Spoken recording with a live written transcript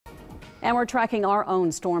And we're tracking our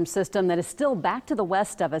own storm system that is still back to the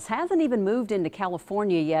west of us, hasn't even moved into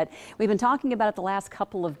California yet. We've been talking about it the last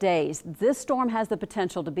couple of days. This storm has the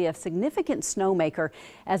potential to be a significant snowmaker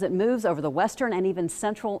as it moves over the western and even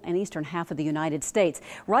central and eastern half of the United States.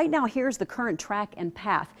 Right now, here's the current track and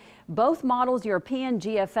path. Both models, European,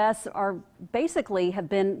 GFS, have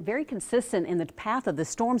been very consistent in the path of the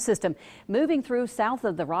storm system, moving through south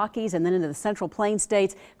of the Rockies and then into the Central Plains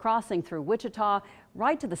states, crossing through Wichita,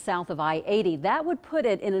 right to the south of I-80. That would put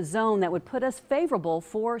it in a zone that would put us favorable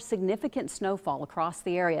for significant snowfall across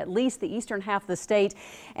the area, at least the eastern half of the state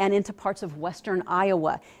and into parts of western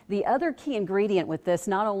Iowa. The other key ingredient with this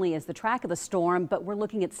not only is the track of the storm, but we're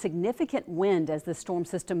looking at significant wind as the storm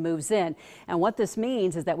system moves in. And what this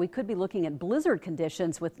means is that we could be looking at blizzard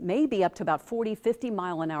conditions with maybe up to about 40-50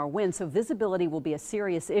 mile an hour winds, so visibility will be a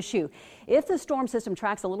serious issue. If the storm system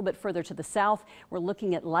tracks a little bit further to the south, we're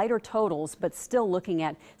looking at lighter totals, but still looking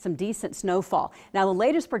at some decent snowfall. Now, the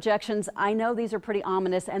latest projections, I know these are pretty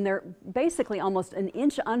ominous, and they're basically almost an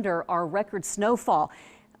inch under our record snowfall.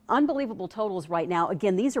 Unbelievable totals right now.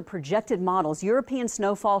 Again, these are projected models. European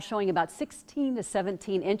snowfall showing about 16 to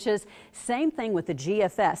 17 inches. Same thing with the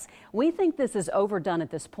GFS. We think this is overdone at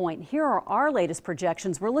this point. Here are our latest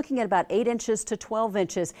projections. We're looking at about 8 inches to 12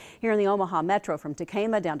 inches here in the Omaha metro, from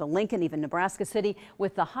Tacoma down to Lincoln, even Nebraska City,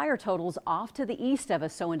 with the higher totals off to the east of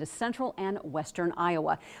us, so into central and western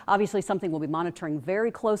Iowa. Obviously, something we'll be monitoring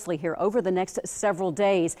very closely here over the next several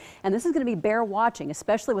days. And this is going to be bear watching,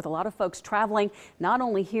 especially with a lot of folks traveling not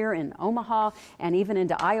only here in Omaha and even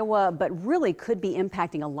into Iowa, but really could be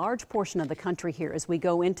impacting a large portion of the country here as we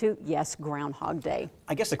go into, yes, Groundhog Day.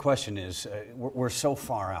 I guess the question is, we're so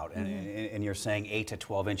far out, and you're saying 8 to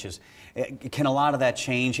 12 inches. Can a lot of that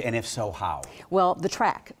change, and if so, how? Well, the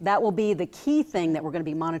track, that will be the key thing that we're going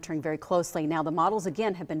to be monitoring very closely. Now, the models,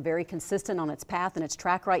 again, have been very consistent on its path and its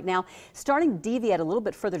track right now, starting to deviate a little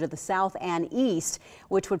bit further to the south and east,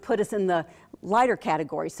 which would put us in the lighter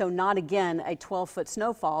category. So not, again, a 12-foot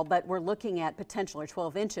snowfall, but we're looking at potential, or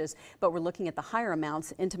 12 inches, but we're looking at the higher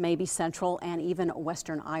amounts into maybe central and even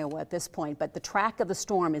western Iowa at this point. But the track of the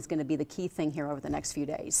storm is going to be the key thing here over the next few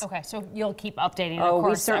days. Okay, so you'll keep updating, of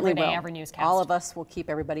course, every day, every newscast. All of us will keep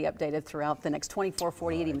everybody updated throughout the next 24,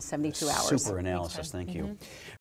 48, even 72 hours. Super analysis. Thank you.